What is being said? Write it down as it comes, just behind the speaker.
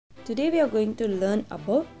Today we are going to learn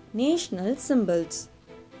about national symbols.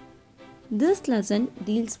 This lesson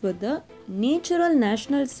deals with the natural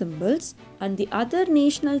national symbols and the other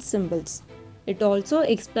national symbols. It also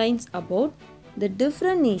explains about the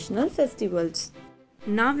different national festivals.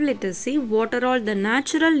 Now let us see what are all the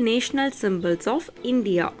natural national symbols of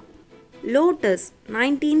India. Lotus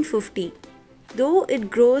 1950. Though it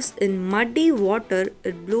grows in muddy water,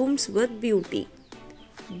 it blooms with beauty.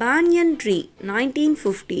 Banyan Tre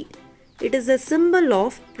 1950. It is a symbol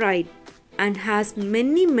of pride and has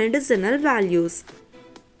many medicinal values.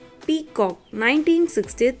 Peacock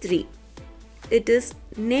 1963. It is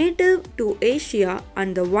native to Asia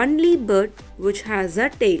and the only bird which has a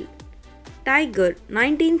tail. Tiger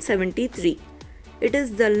 1973. It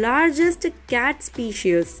is the largest cat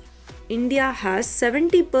species. India has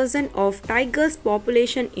 70% of tigers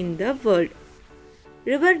population in the world.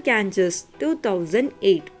 River Ganges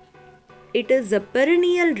 2008. It is a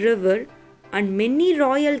perennial river and many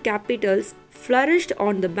royal capitals flourished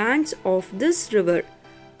on the banks of this river.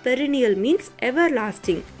 Perennial means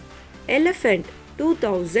everlasting. Elephant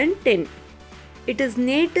 2010. It is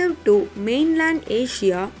native to mainland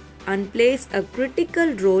Asia and plays a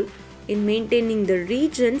critical role in maintaining the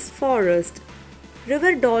region's forest.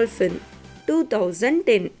 River Dolphin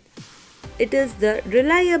 2010. It is the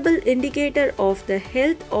reliable indicator of the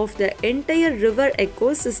health of the entire river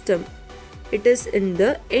ecosystem. It is in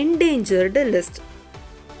the endangered list.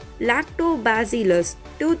 Lactobacillus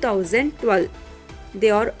 2012. They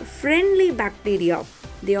are friendly bacteria.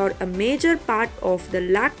 They are a major part of the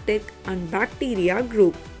lactic and bacteria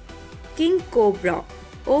group. King Cobra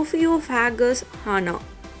Ophiophagous hana.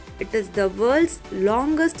 It is the world's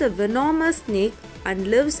longest venomous snake and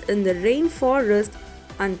lives in the rainforest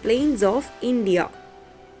and plains of India.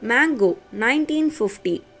 Mango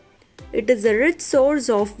 1950. It is a rich source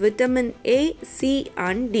of vitamin A, C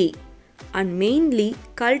and D and mainly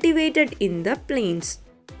cultivated in the plains.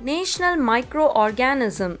 National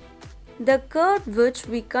microorganism. The curd which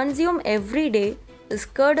we consume every day is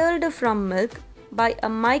curdled from milk by a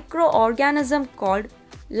microorganism called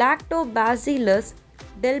Lactobacillus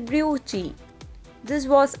Delbrueckii. This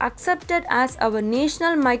was accepted as our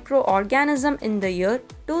national microorganism in the year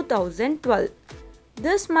 2012.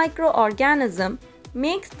 This microorganism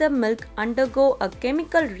makes the milk undergo a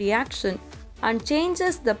chemical reaction and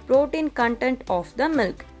changes the protein content of the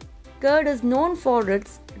milk. Curd is known for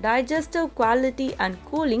its digestive quality and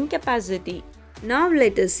cooling capacity. Now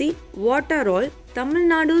let us see what are all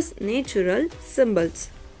Tamilnadu's natural symbols.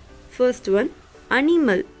 First one,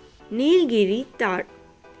 animal, Nilgiri tahr.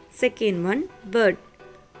 Second one, bird,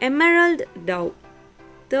 emerald dove.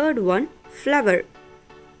 Third one, flower,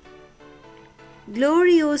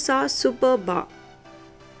 Gloriosa Superba.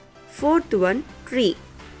 Fourth one, tree,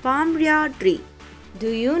 Banyan Tre. Do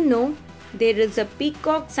you know there is a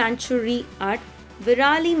Peacock Sanctuary at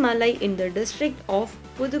Virali Malai in the district of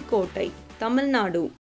Pudukkottai, Tamil Nadu?